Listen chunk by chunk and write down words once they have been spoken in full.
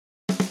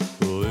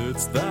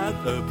It's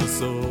that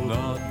episode,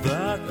 not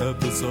that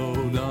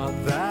episode, not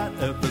that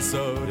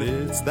episode.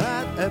 It's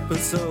that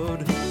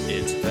episode.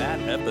 It's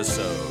that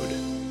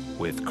episode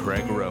with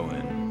Craig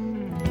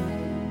Rowan.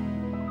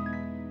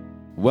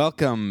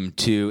 Welcome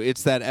to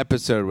It's That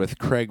Episode with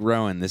Craig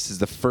Rowan. This is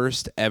the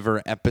first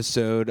ever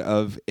episode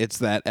of It's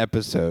That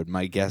Episode.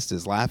 My guest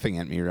is laughing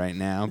at me right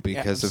now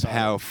because of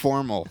how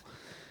formal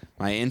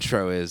my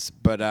intro is.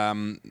 But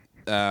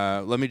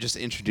let me just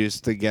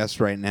introduce the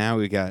guest right now.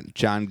 We got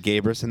John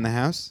Gabris in the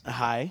house.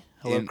 Hi.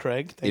 Hello,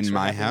 Craig. Thanks in for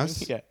my having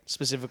house? me. Yeah,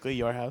 specifically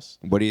your house.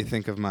 What do you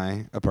think of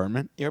my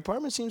apartment? Your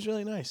apartment seems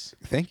really nice.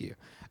 Thank you.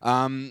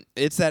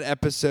 It's That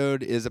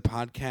Episode is a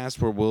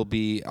podcast where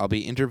I'll be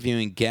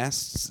interviewing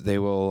guests. They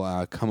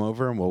will come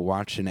over and we'll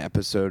watch an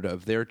episode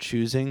of their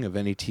choosing of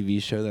any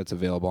TV show that's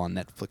available on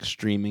Netflix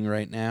streaming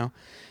right now.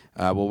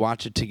 We'll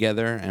watch it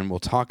together and we'll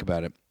talk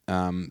about it.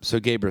 So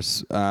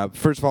Gabris,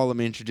 first of all, let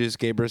me introduce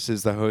Gabris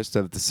is the host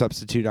of The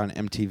Substitute on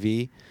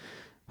MTV.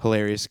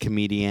 Hilarious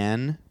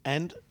comedian.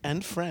 And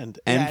friend.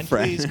 And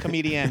friend. Please,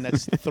 comedian.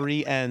 That's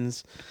 3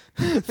 N's.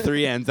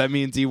 3 N's. That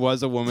means he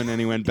was a woman and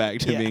he went back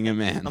to being a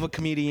man. I'm a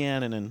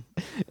comedian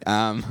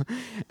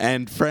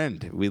and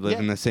friend. We live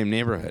in the same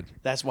neighborhood.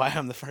 That's why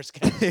I'm the first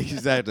guest.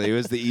 Exactly. It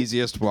was the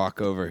easiest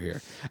walk over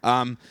here.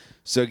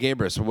 So,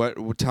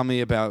 Gabris, tell me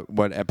about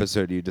what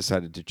episode you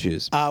decided to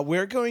choose.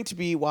 We're going to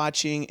be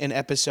watching an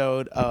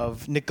episode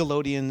of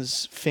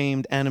Nickelodeon's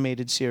famed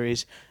animated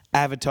series,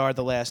 Avatar: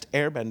 The Last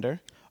Airbender,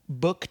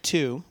 Book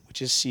 2,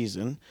 which is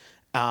season,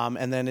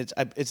 and then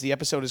it's the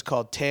episode is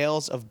called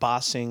Tales of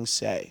Ba Sing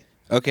Se.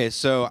 Okay,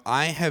 so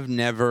I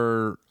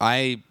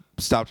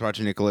stopped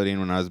watching Nickelodeon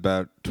when I was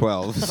about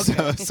 12.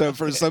 Okay. So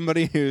for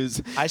somebody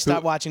I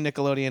stopped watching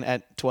Nickelodeon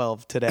at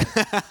 12 today.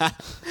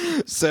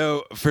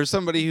 So for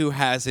somebody who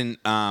hasn't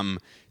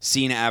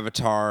seen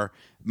Avatar,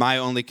 my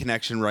only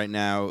connection right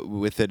now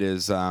with it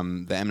is the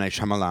M. Night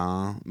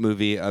Shyamalan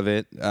movie of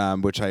it,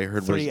 which I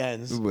heard 3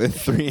 N's. With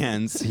 3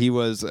 N's. He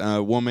was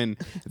a woman.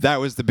 That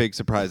was the big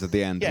surprise at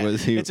the end. Yeah,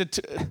 was he, it's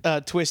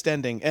a twist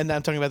ending, and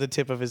I'm talking about the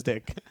tip of his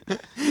dick.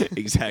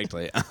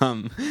 Exactly.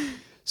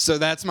 So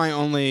that's my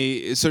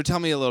only. So tell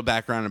me a little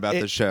background about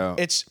the show.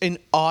 It's an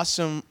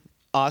awesome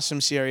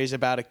series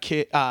about a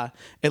kid.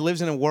 It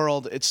lives in a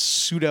world. It's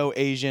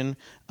pseudo-Asian,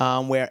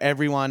 where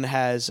everyone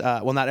has.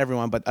 Well, not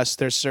everyone, but there's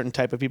a certain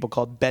type of people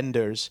called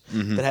benders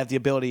that have the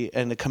ability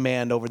and the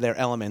command over their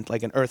element.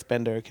 Like an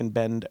earthbender can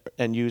bend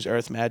and use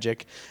earth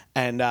magic,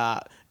 and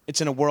it's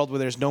in a world where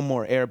there's no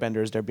more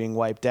airbenders. They're being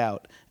wiped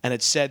out. And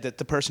it's said that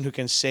the person who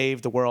can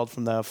save the world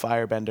from the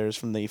firebenders,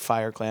 from the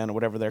Fire Clan or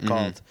whatever they're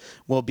called,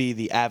 will be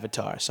the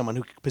Avatar, someone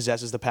who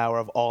possesses the power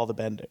of all the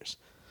benders.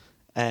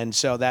 And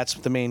so that's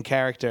the main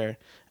character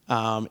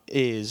Aang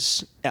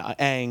is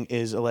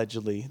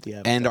allegedly the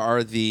Avatar. And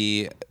are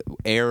the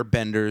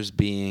airbenders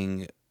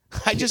being...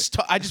 I just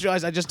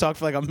realized I just talked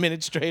for like a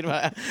minute straight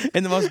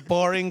in the most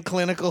boring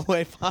clinical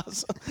way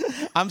possible.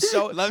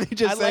 Let me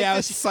just say how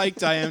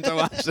psyched I am to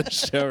watch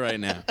this show right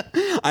now.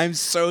 I'm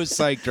so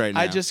psyched right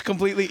now. I just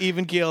completely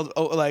even-keeled,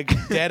 like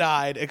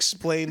dead-eyed,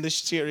 explained this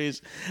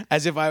series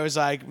as if I was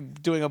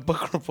like doing a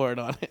book report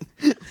on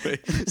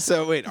it.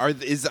 So wait, are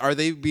the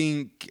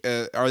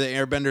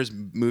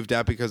airbenders moved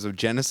out because of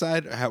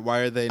genocide? Why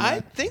are they not?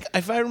 I think,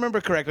 if I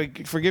remember correctly,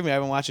 forgive me, I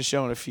haven't watched the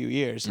show in a few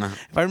years.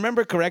 If I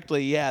remember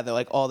correctly, yeah, they're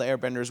like all the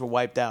airbenders were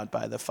wiped out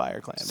by the Fire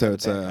Clan. So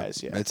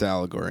it's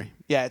allegory.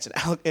 Yeah,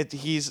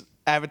 he's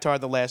Avatar: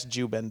 The Last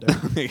Jew Bender.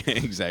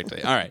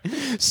 Exactly. All right.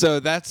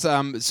 So that's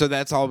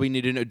all we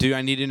need to know. Do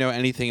I need to know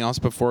anything else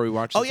before we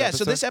watch this episode?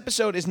 So this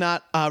episode is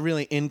not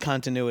really in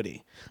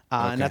continuity.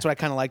 And that's what I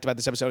kind of liked about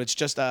this episode. It's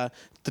just the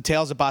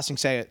Tales of Ba Sing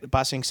Se.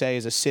 Ba Sing Se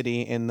is a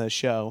city in the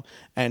show,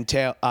 and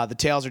the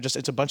tales are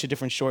it's a bunch of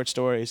different short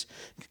stories,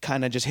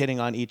 kind of just hitting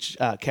on each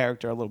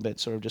character a little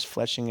bit, sort of just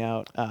fleshing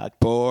out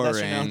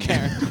lesser-known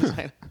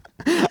characters.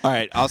 All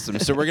right, awesome.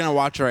 So we're gonna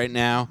watch right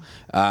now,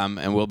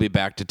 and we'll be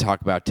back to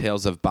talk about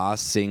Tales of Ba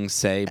Sing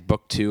Se,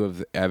 Book 2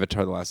 of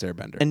Avatar: The Last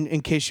Airbender. And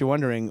in case you're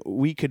wondering,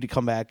 we could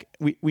come back.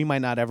 We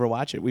might not ever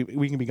watch it.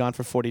 We can be gone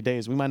for 40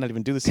 days. We might not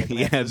even do the second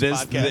half of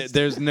this podcast.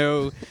 There's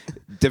no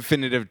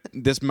definitive.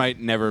 This might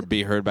never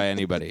be heard by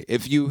anybody.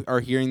 If you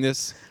are hearing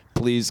this,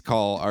 please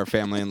call our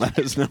family and let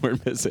us know we're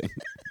missing.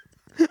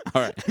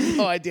 All right.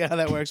 No idea how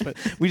that works, but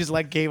we just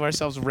gave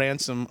ourselves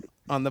ransom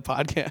on the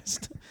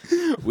podcast.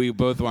 We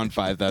both won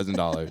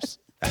 $5,000.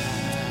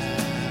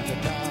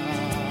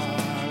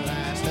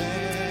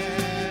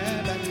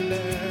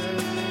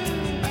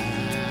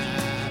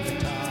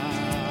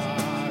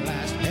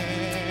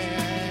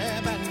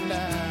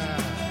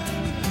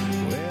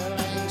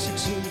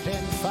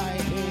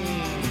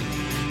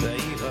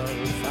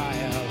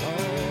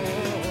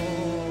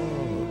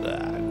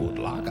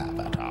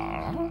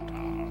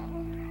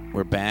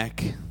 We're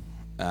back.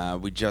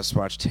 We just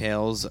watched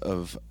Tales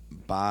of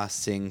Ba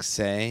Sing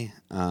Se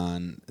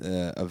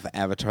of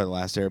Avatar: The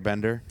Last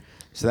Airbender.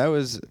 So that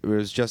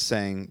was just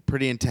saying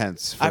pretty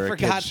intense for a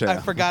kid's show. I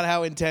forgot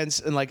how intense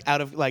and like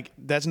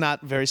that's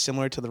not very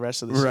similar to the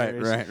rest of the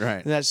series.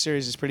 Right. And that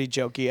series is pretty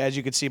jokey, as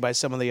you could see by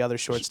some of the other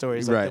short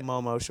stories, like the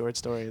Momo short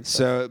story and stuff.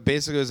 So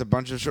basically, there's a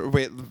bunch of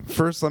wait.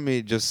 First, let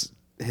me just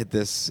hit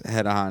this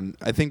head on.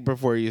 I think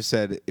before you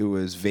said it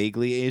was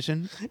vaguely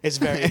Asian. It's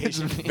very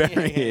Asian. It's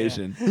very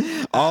Asian.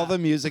 All the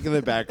music in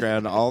the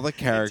background, all the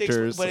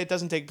characters. But it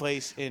doesn't take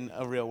place in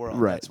a real world.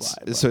 Right. That's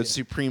why. So it's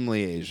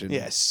supremely Asian.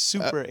 Yeah,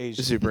 super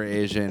Asian. Super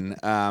Asian.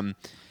 So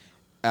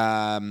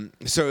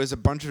it was a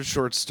bunch of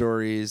short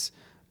stories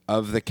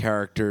of the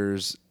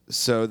characters.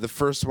 So the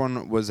first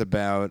one was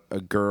about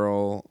a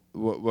girl.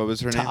 What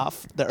was her name?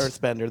 Toph, the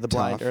Earthbender, the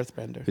blind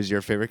Earthbender. Who's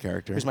your favorite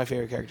character? Who's my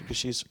favorite character because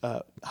she's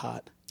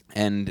hot.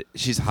 And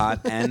she's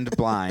hot and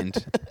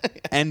blind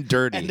and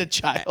dirty. And a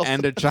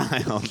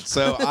child.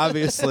 So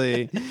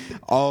obviously,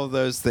 all of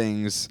those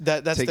things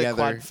that's together.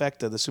 the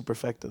quadfecta, the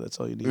superfecta. That's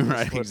all you need.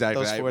 Right,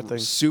 exactly. Those four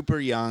things. Super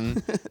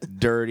young,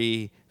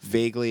 dirty,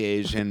 vaguely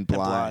Asian,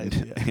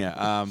 blind.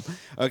 Yeah.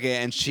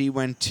 Okay, and she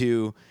went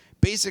to...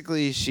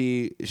 Basically,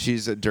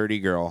 she's a dirty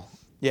girl.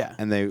 Yeah.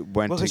 And they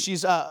went to...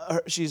 she's...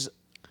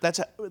 That's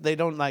they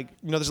don't like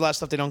there's a lot of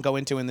stuff they don't go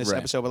into in this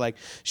episode, but like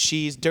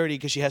she's dirty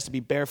because she has to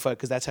be barefoot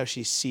because that's how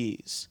she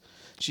sees.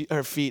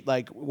 Her feet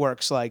like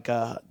works like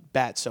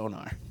bat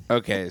sonar.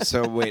 Okay,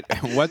 so wait,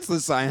 what's the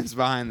science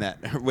behind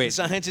that? Wait, the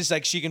science is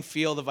like she can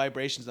feel the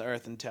vibrations of the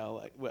earth and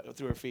tell like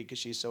through her feet because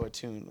she's so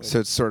attuned. So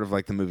it's sort of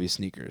like the movie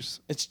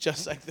Sneakers. It's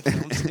just like the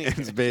film Sneakers.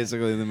 It's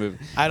basically the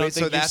movie. I don't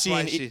think you've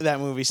seen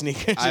that movie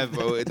Sneakers.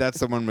 That's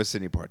the one with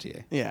Sidney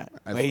Poitier. Yeah,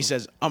 where he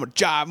says, "I'm a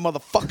jive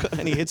motherfucker,"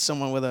 and he hits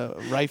someone with a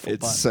rifle.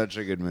 It's such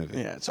a good movie.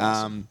 Yeah, it's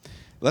awesome.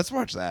 Let's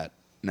watch that.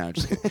 No,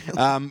 just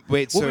kidding.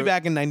 Wait, we'll be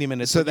back in 90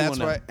 minutes. So that's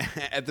why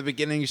at the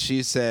beginning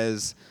she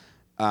says,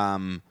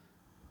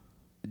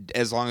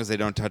 as long as they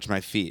don't touch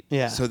my feet.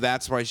 Yeah. So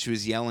that's why she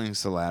was yelling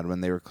so loud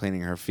when they were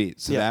cleaning her feet.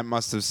 So that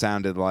must have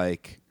sounded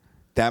like...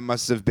 That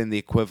must have been the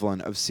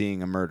equivalent of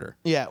seeing a murder.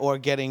 Yeah, or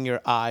getting your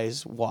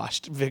eyes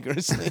washed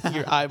vigorously,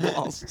 your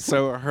eyeballs.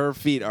 So her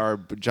feet are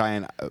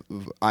giant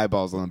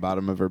eyeballs on the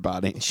bottom of her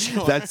body.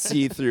 Sure. That's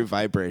see-through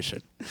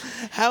vibration.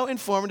 How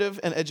informative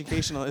and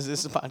educational is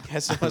this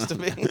podcast supposed to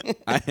be?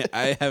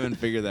 I haven't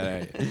figured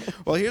that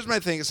out. Well, here's my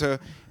thing. So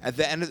at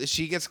the end of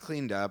she gets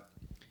cleaned up.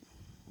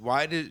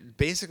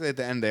 Basically at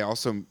the end they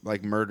also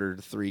like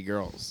murdered 3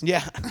 girls.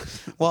 Yeah.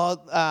 Well,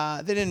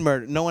 they didn't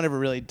murder. No one ever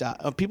really died.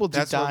 People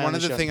do die. One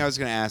of the things I was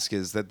going to ask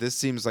is that this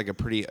seems like a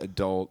pretty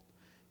adult.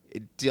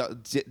 It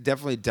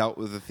definitely dealt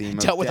with the theme of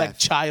dealt with death. like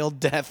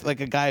child death, like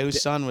a guy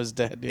whose son was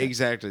dead. Yeah.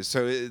 Exactly.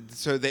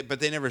 But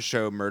they never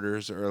show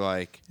murders or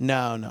like.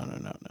 No.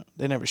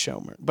 They never show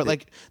murder. But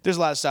like, there's a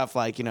lot of stuff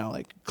like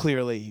like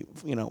clearly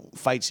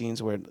fight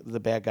scenes where the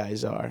bad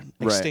guys are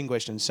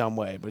extinguished in some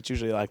way, but it's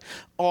usually like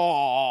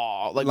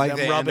them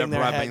they rubbing end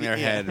up rubbing their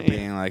head,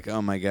 being like,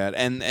 oh my god.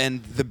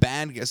 And the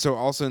bad guy. So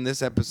also in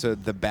this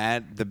episode, the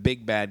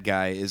big bad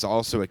guy is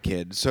also a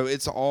kid. So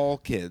it's all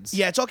kids.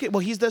 Yeah, it's all kids.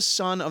 Well, he's the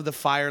son of the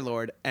Fire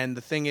Lord, and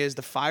the thing is,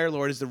 the Fire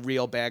Lord is the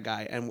real bad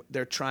guy, and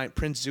they're trying.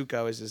 Prince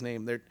Zuko is his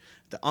name. The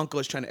uncle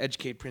is trying to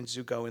educate Prince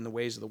Zuko in the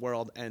ways of the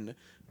world, and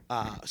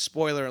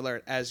spoiler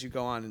alert: as you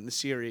go on in the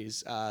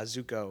series,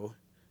 Zuko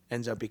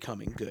ends up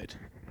becoming good.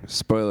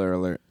 Spoiler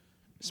alert.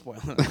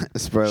 Spoiler.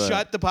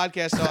 Shut the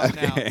podcast off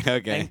now.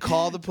 Okay. And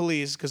call the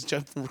police because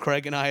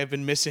Craig and I have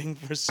been missing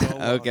for so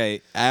long.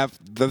 Okay.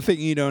 The thing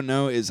you don't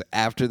know is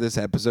after this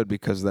episode,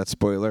 because of that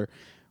spoiler,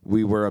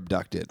 we were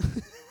abducted.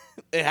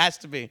 It has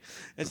to be.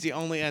 It's the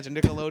only answer.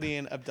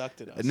 Nickelodeon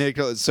abducted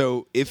us.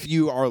 So if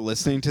you are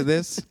listening to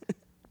this,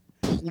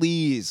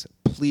 please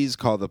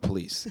call the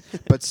police.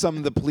 But some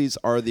of the police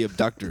are the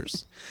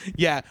abductors.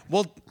 Yeah.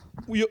 Well,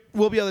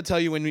 we'll be able to tell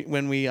you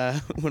when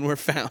we're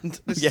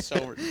found. This is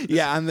so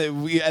yeah.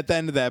 At the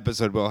end of the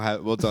episode,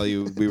 we'll tell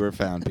you we were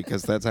found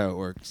because that's how it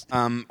works.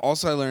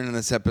 Also, I learned in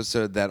this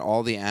episode that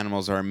all the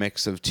animals are a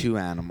mix of 2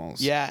 animals.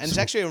 Yeah, and it's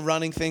actually a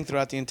running thing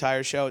throughout the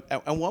entire show.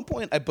 At one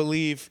point, I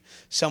believe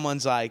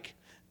someone's like,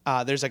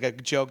 there's like a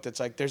joke that's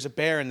like, there's a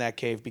bear in that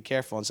cave, be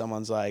careful. And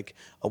someone's like,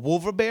 a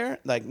wolver bear?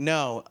 Like,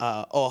 no.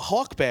 A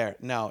hawk bear?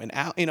 No. And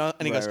he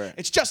goes,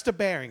 it's just a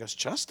bear. And he goes,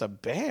 just a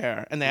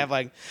bear? And they have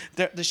like,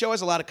 the show has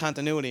a lot of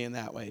continuity in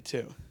that way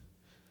too.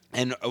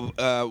 And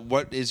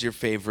what is your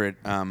favorite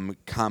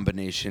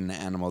combination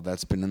animal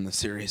that's been in the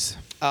series?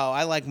 Oh,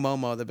 I like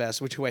Momo the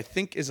best, who I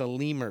think is a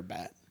lemur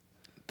bat.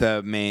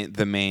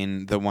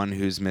 The one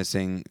who's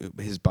missing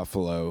his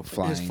buffalo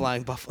flying. His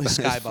flying buffalo,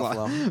 sky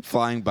buffalo.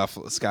 Flying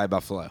buffalo, sky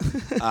buffalo.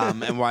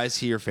 And why is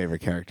he your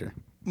favorite character?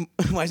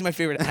 Why is he my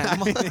favorite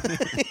animal?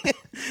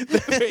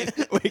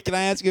 Wait, can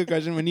I ask you a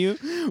question? When you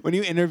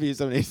interview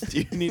somebody, do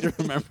you need to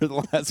remember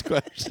the last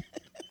question?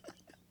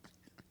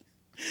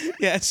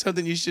 Yeah, it's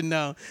something you should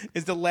know.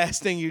 It's the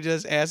last thing you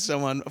just ask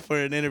someone for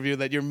an interview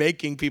that you're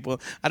making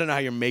people. I don't know how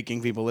you're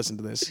making people listen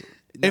to this.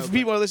 If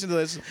people are listening to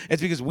this,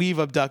 it's because we've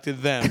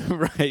abducted them.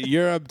 Right,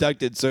 you're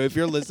abducted. So if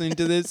you're listening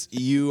to this,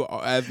 you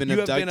have been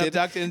abducted. You have been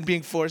abducted and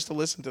being forced to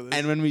listen to this.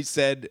 And when we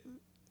said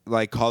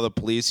like call the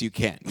police, you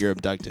can't. You're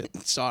abducted.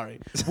 Sorry.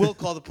 We'll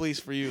call the police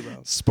for you,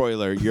 though.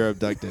 Spoiler, you're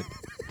abducted.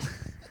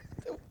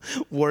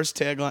 Worst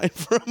tagline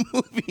for a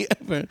movie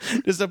ever.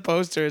 Just a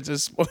poster. It's a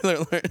spoiler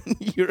alert.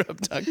 You're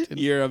abducted.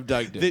 You're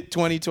abducted.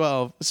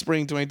 2012,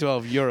 spring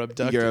 2012. You're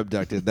abducted. You're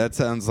abducted. That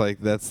sounds like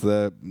that's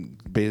the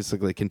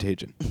basically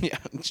Contagion. Yeah,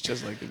 it's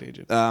just like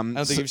Contagion. I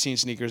don't think you've seen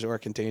Sneakers or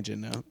Contagion,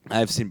 no.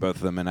 I've seen both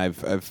of them, and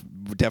I've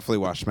definitely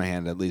washed my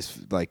hand at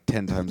least like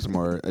 10 times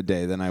more a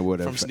day than I would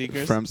have From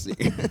Sneakers? From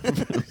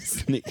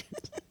Sneakers.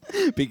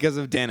 Because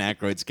of Dan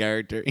Aykroyd's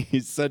character,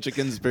 he's such a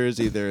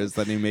conspiracy theorist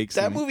that he makes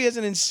That me- movie has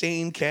an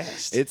insane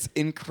cast. It's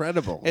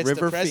incredible. It's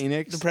River the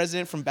Phoenix. the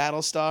president from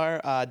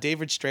Battlestar,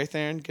 David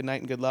Strathairn. Good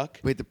night and good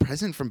luck. Wait, the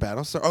president from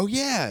Battlestar? Oh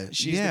yeah,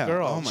 She's yeah. the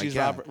girl. Oh my She's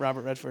god.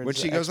 Robert Redford's When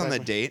she goes on the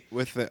ex-wife. date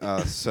with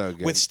the so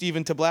good. with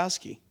Stephen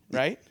Tobolowsky,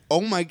 right?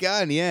 Oh my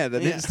god, yeah,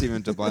 that is Yeah.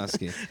 Stephen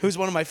Tobolowsky. Who's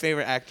one of my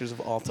favorite actors of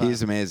all time.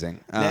 He's amazing.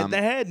 Ned the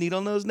Head,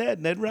 Needle Nose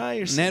Ned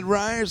Ryerson. Ned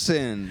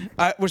Ryerson.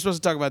 We're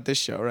supposed to talk about this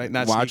show, right?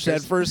 Not Watch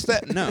Sneakers. that first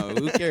step. No,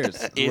 who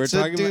cares? It's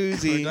a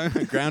doozy. We're talking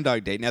about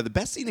Groundhog Day. Now, the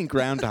best scene in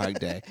Groundhog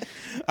Day.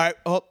 All right.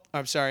 Oh,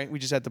 I'm sorry. We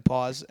just had to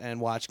pause and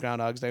watch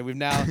Groundhog's Day. We've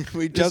now.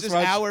 We this just is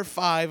watched- hour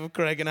 5 of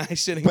Craig and I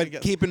sitting But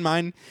together. keep in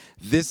mind,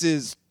 this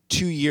is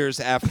 2 years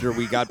after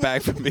we got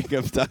back from being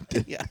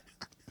abducted. Yeah.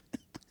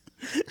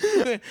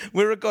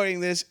 We're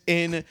recording this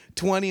in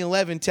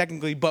 2011,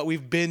 technically, but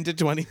we've been to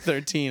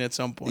 2013 at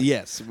some point.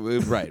 Yes,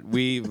 right.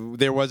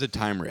 There was a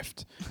time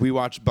rift. We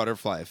watched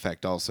Butterfly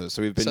Effect also,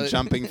 so we've been So-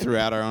 jumping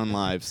throughout our own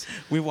lives.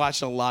 We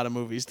watched a lot of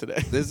movies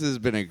today. This has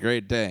been a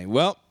great day.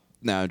 Well,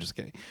 no, I'm just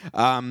kidding.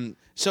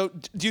 So,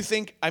 do you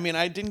think? I mean,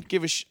 I didn't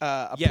give a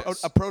Yes.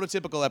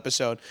 prototypical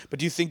episode, but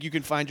do you think you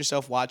can find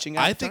yourself watching?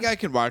 I think I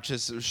could watch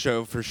this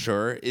show for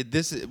sure.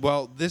 This is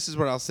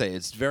what I'll say.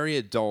 It's very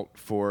adult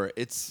for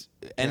it's.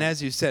 And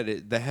as you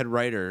said, the head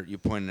writer you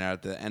pointed out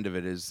at the end of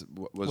it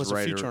was a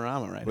writer,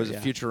 Futurama writer, Was yeah.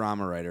 a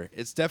Futurama writer.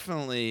 It's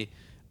definitely.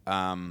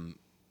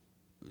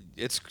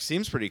 It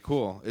seems pretty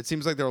cool. It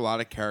seems like there are a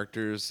lot of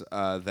characters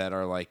that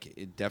are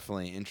like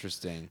definitely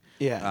interesting.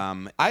 Yeah.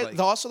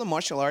 Also the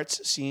martial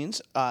arts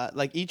scenes,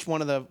 like each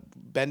one of the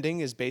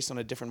bending is based on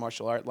a different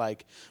martial art.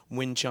 Like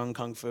Wing Chun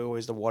Kung Fu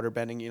is the water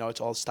bending. You know,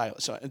 it's all style.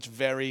 So it's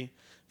very,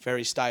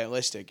 very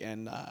stylistic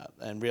and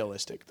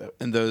realistic.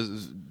 And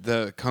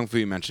the kung fu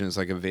you mentioned is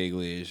like a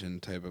vaguely Asian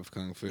type of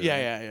kung fu.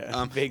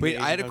 Yeah. Vaguely Wait,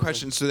 I had a Asian kung fu.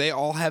 question. So they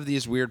all have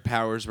these weird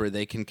powers where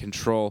they can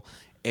control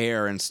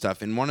air and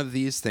stuff. And one of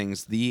these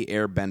things, the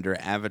airbender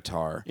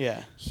Avatar,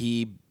 Yeah.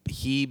 he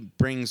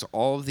brings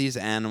all of these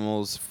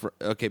animals.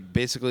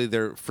 Basically,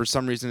 for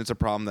some reason it's a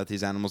problem that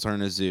these animals are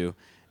in a zoo,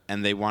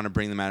 and they want to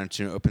bring them out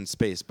into an open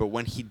space. But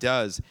when he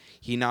does,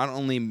 he not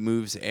only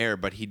moves air,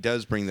 but he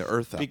does bring the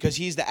earth up. Because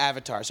he's the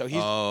Avatar. So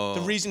he's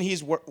the reason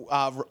he's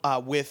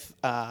with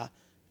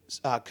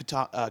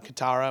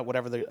Katara,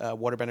 whatever the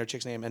waterbender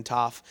chick's name, and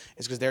Toph,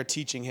 is because they're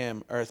teaching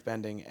him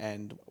earthbending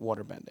and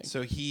waterbending.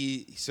 So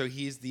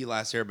he's the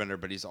last airbender,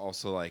 but he's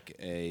also like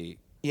a.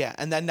 Yeah,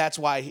 and then that's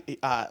why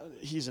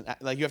he's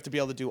like you have to be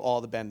able to do all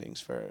the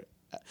bendings for.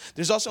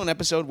 There's also an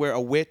episode where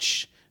a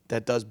witch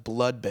that does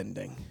blood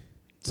bending.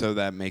 So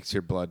that makes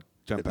your blood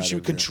jump out. She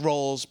of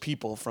controls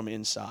people from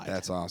inside.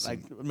 That's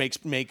awesome.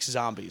 Like makes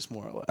zombies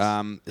more or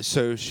less.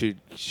 So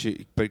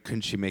but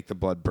couldn't she make the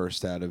blood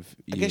burst out of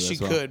you? I guess she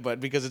as well? could, but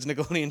because it's a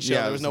Nickelodeon show,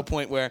 Yeah, there was no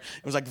point where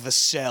it was like The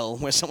Cell,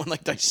 where someone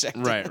like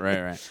dissected.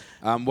 Right.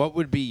 What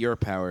would be your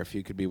power if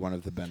you could be one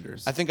of the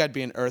benders? I think I'd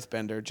be an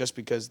earthbender just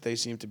because they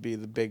seem to be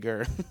the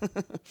bigger,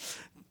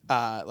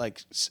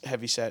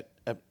 heavy set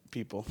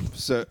people.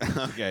 So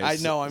okay, I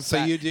know I'm so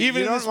fat. you do, Even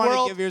you in don't this want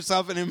world- to give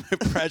yourself an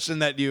impression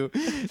that you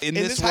in In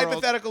this world,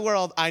 hypothetical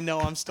world, I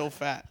know I'm still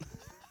fat.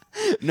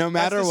 no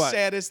matter That's the what.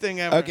 saddest thing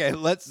ever. Okay,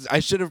 I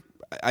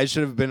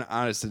should have been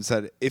honest and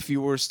said, if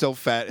you were still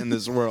fat in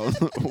this world,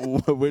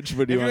 which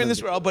would you? If you're want in to this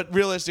be? world, but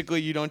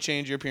realistically, you don't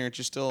change your appearance.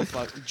 You're still a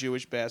fucking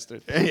Jewish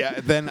bastard. Yeah,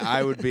 then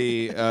I would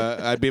be.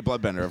 I'd be a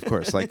bloodbender, of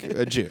course, like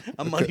a Jew.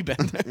 A money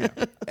bender.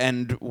 Yeah.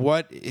 And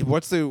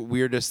what's the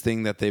weirdest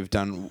thing that they've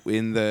done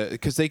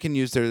because they can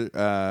use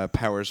their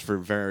powers for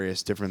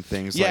various different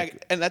things. Yeah,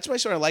 like, and that's what I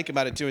sort of like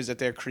about it too, is that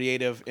they're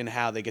creative in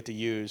how they get to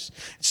use.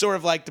 It's sort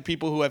of like the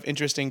people who have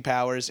interesting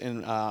powers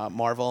in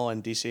Marvel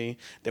and DC,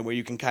 that where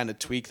you can kind of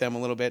tweak them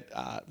a little bit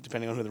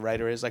depending on who the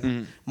writer is. Like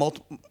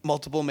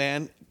Multiple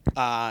Man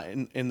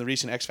in the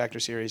recent X Factor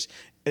series,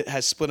 it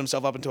has split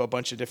himself up into a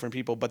bunch of different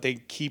people, but they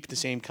keep the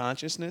same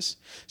consciousness.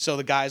 So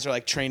the guys are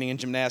like training in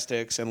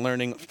gymnastics and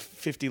learning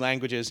 50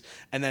 languages,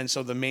 and then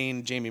so the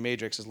main Jamie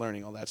Matrix is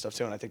learning all that stuff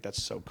too, and I think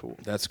that's so cool.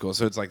 that's cool.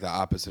 So it's like the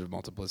opposite of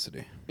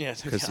multiplicity. Yeah,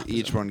 it's Because the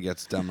each opposite. one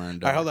gets dumber and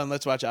dumber. All right, hold on.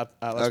 Let's watch. Let's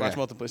Okay. watch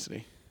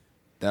Multiplicity.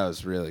 That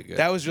was really good.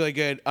 That was really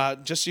good.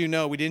 Just so you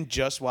know, we didn't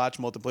just watch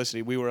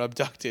Multiplicity. We were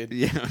abducted.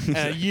 Yeah. And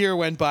a year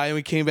went by, and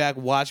we came back,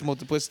 watched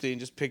Multiplicity, and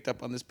just picked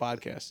up on this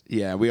podcast.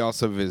 Yeah, we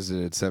also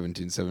visited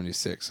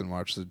 1776 and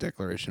watched the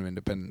Declaration of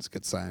Independence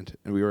get signed,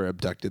 and we were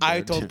abducted. I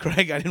there, told too.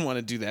 Craig I didn't want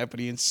to do that, but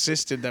he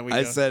insisted that we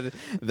I go. said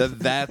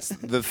that's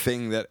the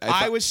thing that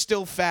I was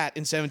still fat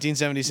in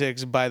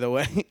 1776, by the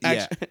way.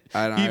 Yeah, Actually,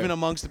 I- even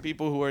amongst the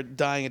people who are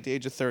dying at the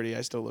age of 30,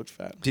 I still looked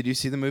fat. Did you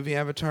see the movie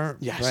Avatar?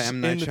 Yes, by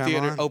M. Night in the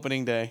theater Shyamalan?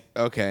 opening day.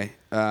 Okay.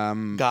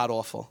 God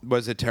awful.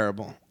 Was it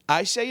terrible?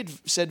 I said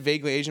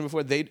vaguely Asian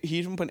before. He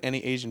didn't put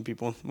any Asian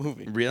people in the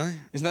movie. Really?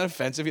 Isn't that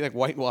offensive? He like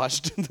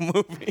whitewashed the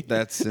movie.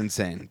 That's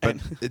insane. But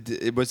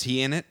was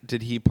he in it?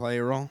 Did he play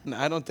a role? No,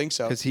 I don't think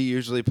so. Because he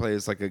usually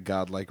plays like a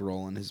godlike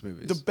role in his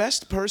movies. The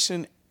best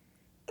person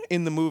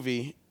in the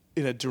movie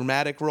in a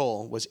dramatic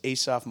role was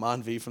Asaf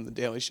Manvi from The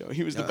Daily Show.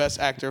 He was the best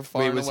actor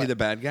far Wait, and was away. he the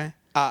bad guy?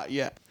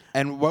 Yeah.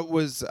 And what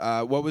was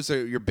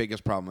your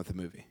biggest problem with the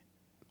movie?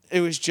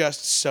 It was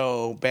just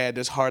so bad.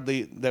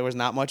 There was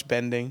not much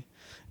bending.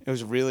 It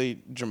was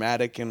really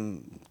dramatic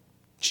and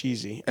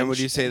cheesy. And would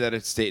you say that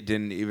it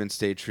didn't even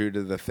stay true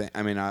to the thing?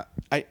 I mean,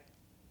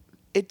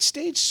 It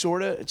stayed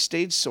sort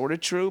of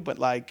true, but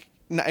like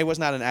no, it was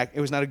not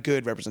a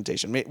good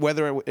representation.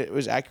 Whether it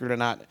was accurate or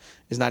not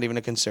is not even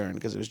a concern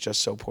because it was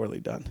just so poorly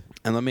done.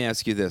 and let me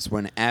ask you this: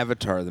 when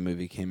Avatar the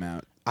movie came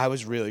out, I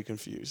was really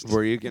confused.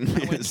 were you I went and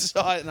convinced?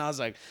 saw it and I was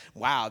like,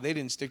 "Wow, they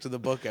didn't stick to the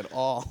book at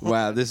all."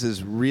 Wow, this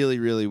is really,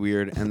 really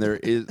weird. And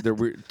there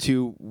were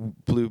two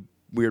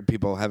weird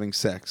people having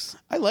sex.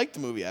 I liked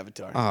the movie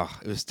Avatar. Oh,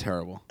 it was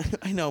terrible.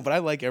 I know, but I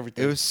like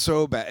everything. It was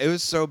so bad. It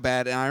was so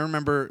bad. And I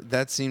remember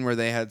that scene where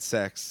they had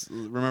sex.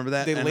 Remember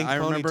that? They And linked I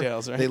remember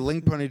ponytails, right? They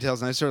linked ponytails,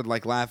 and I started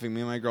like laughing.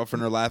 Me and my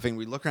girlfriend are laughing.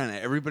 We look around, and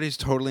everybody's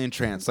totally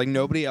entranced. Like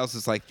nobody else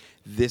is like,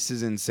 "This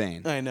is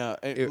insane." I know.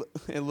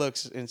 It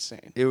looks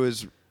insane. It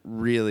was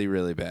really,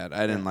 really bad.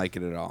 I didn't like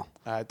it at all.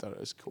 I thought it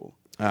was cool.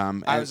 I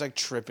and- was like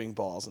tripping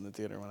balls in the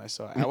theater when I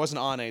saw it. I wasn't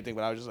on anything,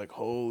 but I was just like,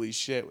 "Holy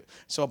shit!"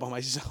 Saw it by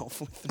myself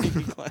with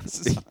 3D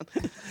glasses on.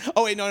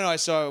 Oh wait, no, I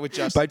saw it with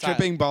Justin. by Tyler.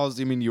 tripping balls,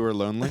 you mean you were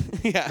lonely?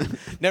 Yeah,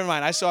 never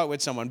mind. I saw it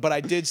with someone, but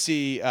I did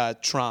see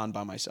Tron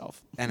by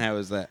myself. And how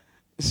was that?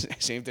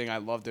 Same thing. I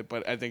loved it,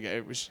 but I think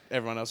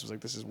everyone else was like,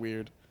 "This is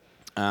weird."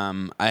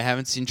 I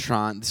haven't seen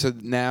Tron, so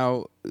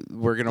now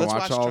we're gonna Let's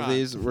watch watch all Tron. of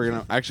these. We're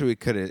gonna actually we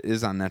could. It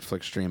is on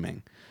Netflix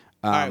streaming.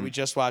 All right, we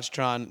just watched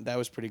Tron. That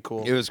was pretty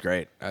cool. It was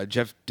great.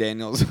 Jeff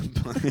Daniels.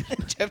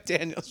 Jeff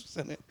Daniels was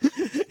in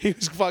it.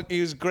 He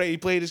was great. He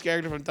played his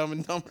character from Dumb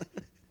and Dumber.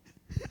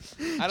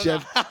 I don't know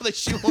how they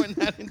shoehorned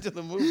that into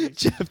the movie.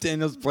 Jeff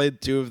Daniels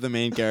played two of the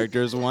main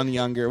characters, one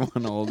younger,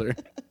 one older.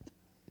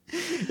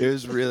 It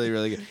was really,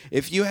 really good.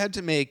 If you had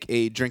to make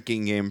a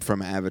drinking game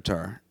from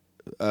Avatar,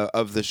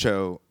 of the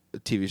show,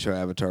 TV show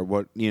Avatar,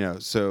 what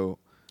so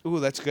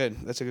Ooh, that's good.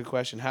 That's a good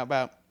question. How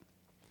about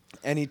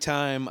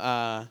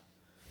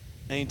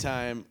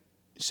anytime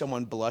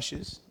someone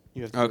blushes,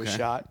 you have to do a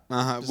shot?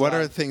 Just what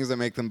are like- things that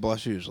make them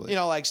blush usually?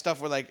 like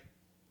stuff where like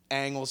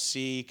Aang will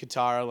see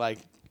Katara like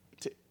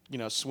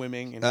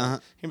swimming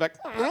and he'd be like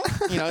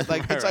it's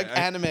like it's like right.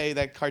 anime,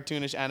 that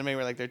cartoonish anime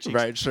where like their cheeks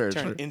Right, sure,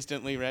 turn sure.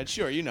 instantly red.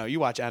 Sure, you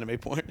watch anime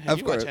porn. Of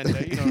you course. watch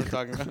hentai. You know what I'm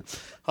talking about.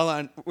 Hold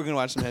on, we're gonna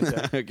watch some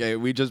hentai. Okay,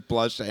 we just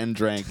blushed and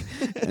drank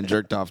and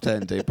jerked off to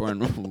hentai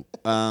porn.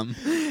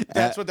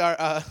 That's what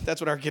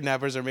our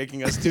kidnappers are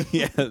making us do.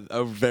 Yeah,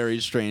 a very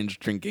strange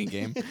drinking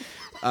game.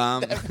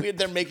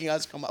 They're making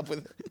us come up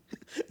with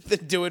it. They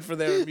do it for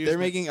their amusement. They're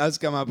making us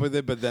come up with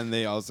it, but then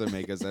they also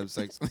make us have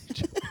sex with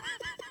each other.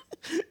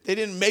 They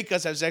didn't make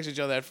us have sex with each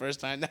other that first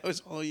time. That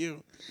was all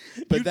you.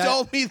 But You that-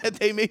 told me that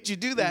they made you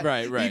do that.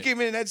 Right. You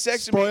came in and had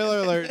sex with me. Spoiler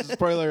alert!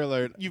 Spoiler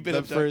alert! You've been the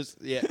abducted. first.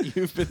 Yeah,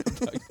 you've been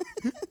abducted.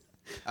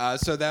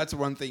 So that's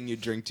one thing you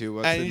drink to.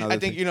 What's And another I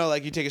think thing?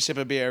 like you take a sip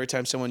of beer every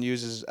time someone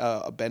uses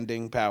a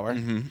bending power,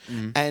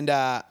 Mm-hmm, and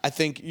I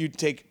think you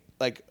take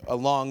like a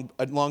long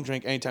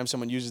drink anytime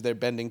someone uses their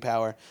bending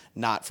power,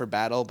 not for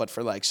battle but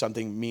for like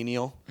something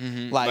menial,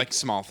 like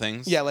small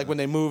things. yeah, like when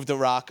they move the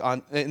rock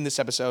on in this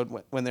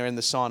episode when they're in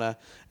the sauna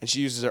and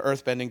she uses her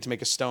earth bending to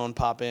make a stone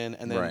pop in,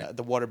 and then Right.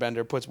 the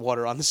waterbender puts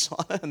water on the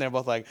sauna, and they're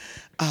both like,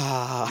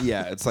 ah.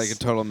 Yeah, it's like a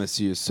total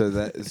misuse. So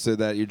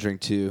that you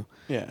drink too.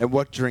 Yeah. And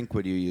what drink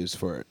would you use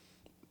for it?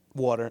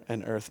 Water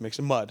and earth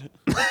mixed mud.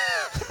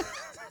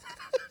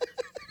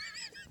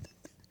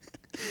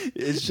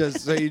 It's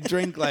just so you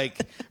drink like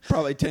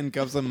probably 10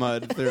 cups of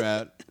mud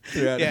throughout.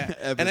 Yeah.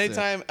 Episode. And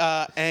anytime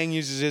Aang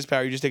uses his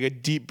power, you just take a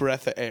deep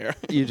breath of air.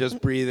 You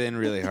just breathe in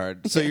really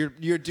hard. So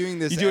you're doing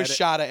this. You do a at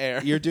shot of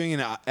air. You're doing it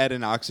at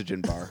an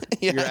oxygen bar.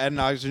 Yeah. You're at an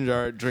oxygen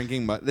bar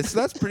drinking mud.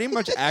 That's pretty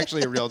much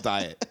actually a real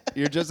diet.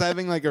 You're just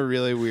having like a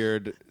really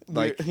weird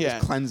yeah.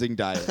 cleansing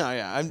diet. Oh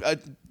yeah,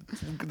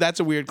 that's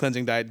a weird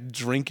cleansing diet: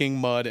 drinking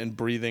mud and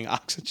breathing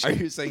oxygen. Are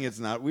you saying it's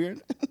not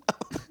weird?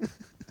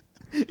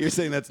 You're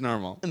saying that's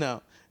normal.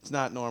 No, it's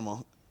not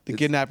normal. The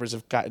kidnappers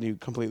have gotten you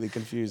completely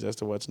confused as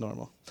to what's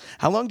normal.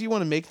 How long do you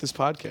want to make this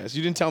podcast?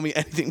 You didn't tell me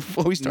anything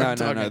before we started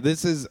talking. No.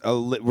 This is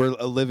we're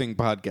a living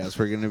podcast.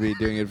 We're going to be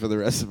doing it for the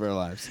rest of our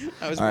lives.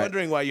 I was All right.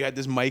 wondering why you had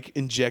this mic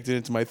injected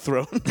into my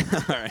throat.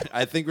 All right.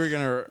 I think we're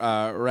going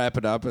to wrap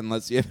it up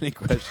unless you have any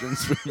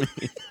questions for me.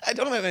 I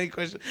don't have any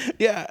questions.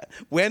 Yeah.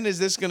 When is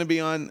this going to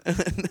be on?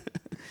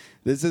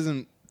 This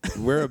isn't.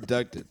 We're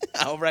abducted.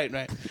 Oh, right.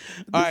 All This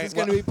right. is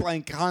going to be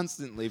playing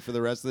constantly for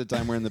the rest of the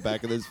time we're in the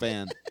back of this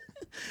van.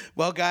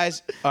 Well,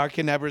 guys, our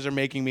kidnappers are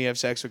making me have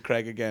sex with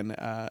Craig again.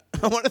 I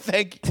want to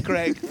thank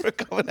Craig for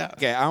coming out.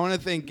 Okay, I want to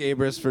thank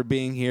Gabrus for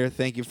being here.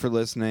 Thank you for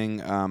listening.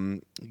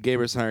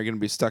 Gabrus and I are going to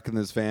be stuck in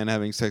this van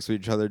having sex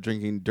with each other,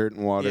 drinking dirt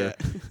and water,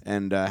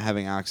 and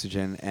having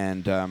oxygen.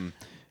 And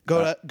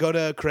Go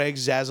to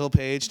Craig's Zazzle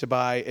page to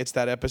buy It's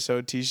That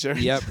Episode t-shirt.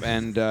 Yep,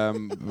 and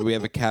we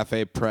have a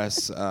cafe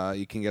press.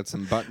 You can get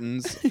some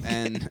buttons.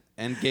 And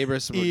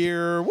Gabrus,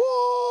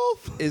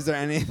 Earwolf. is there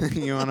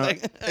anything you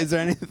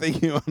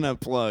want to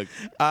plug?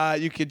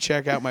 You can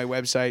check out my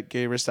website,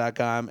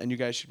 Gabrus.com, and you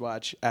guys should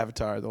watch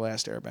Avatar: The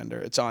Last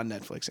Airbender. It's on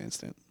Netflix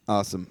Instant.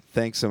 Awesome.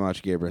 Thanks so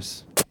much,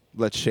 Gabrus.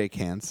 Let's shake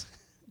hands.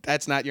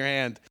 That's not your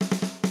hand.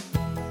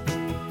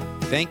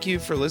 Thank you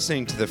for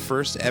listening to the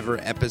first ever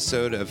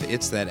episode of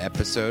It's That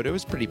Episode. It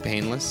was pretty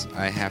painless,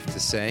 I have to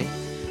say.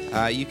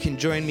 You can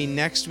join me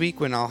next week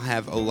when I'll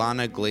have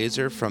Alana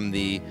Glazer from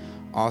the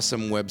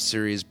awesome web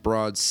series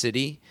Broad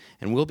City,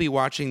 and we'll be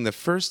watching the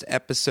first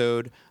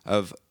episode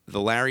of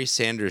The Larry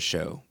Sanders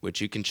Show, which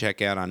you can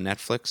check out on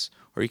Netflix,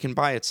 or you can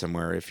buy it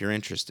somewhere if you're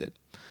interested.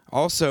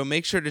 Also,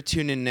 make sure to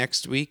tune in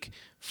next week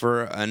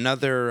for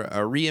another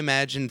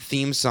reimagined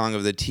theme song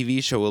of the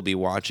TV show we'll be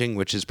watching,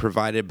 which is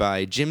provided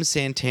by Jim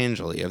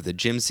Santangeli of the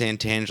Jim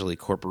Santangeli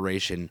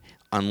Corporation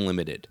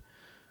Unlimited.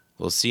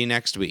 We'll see you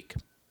next week.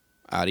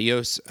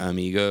 Adios,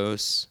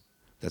 amigos.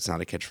 That's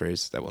not a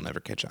catchphrase. That will never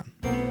catch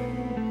on.